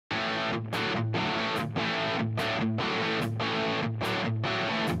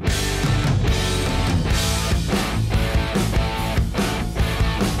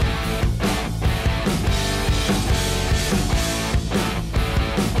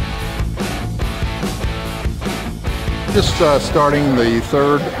Just starting the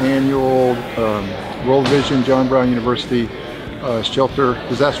third annual World Vision John Brown University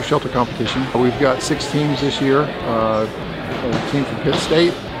disaster shelter competition. We've got 6 teams this year. A team from Pitt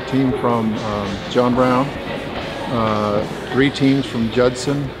State, a team from John Brown, 3 teams from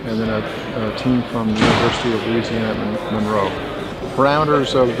Judson, and then a team from the University of Louisiana at Monroe.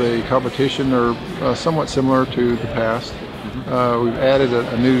 Parameters of the competition are somewhat similar to the past. We've added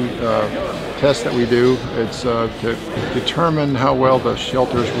a new test that we do. It's to determine how well the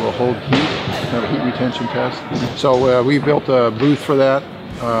shelters will hold heat, kind of a heat retention test. So we built a booth for that,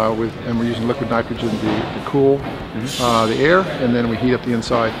 and we're using liquid nitrogen to cool the air, and then we heat up the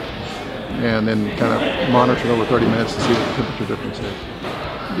inside, and then kind of monitor it over 30 minutes to see what the temperature difference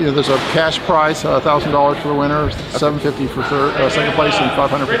is. You know, there's a cash prize, $1,000 for the winner, $750 for second place, and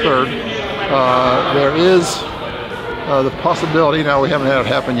 $500 for third. There is the possibility, now we haven't had it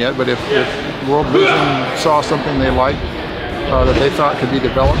happen yet, but if World Vision saw something they liked that they thought could be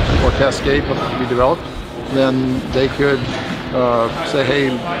developed, or Cascade could be developed, then they could say, hey,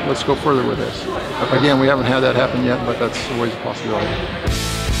 let's go further with this. Again, we haven't had that happen yet, but that's always a possibility.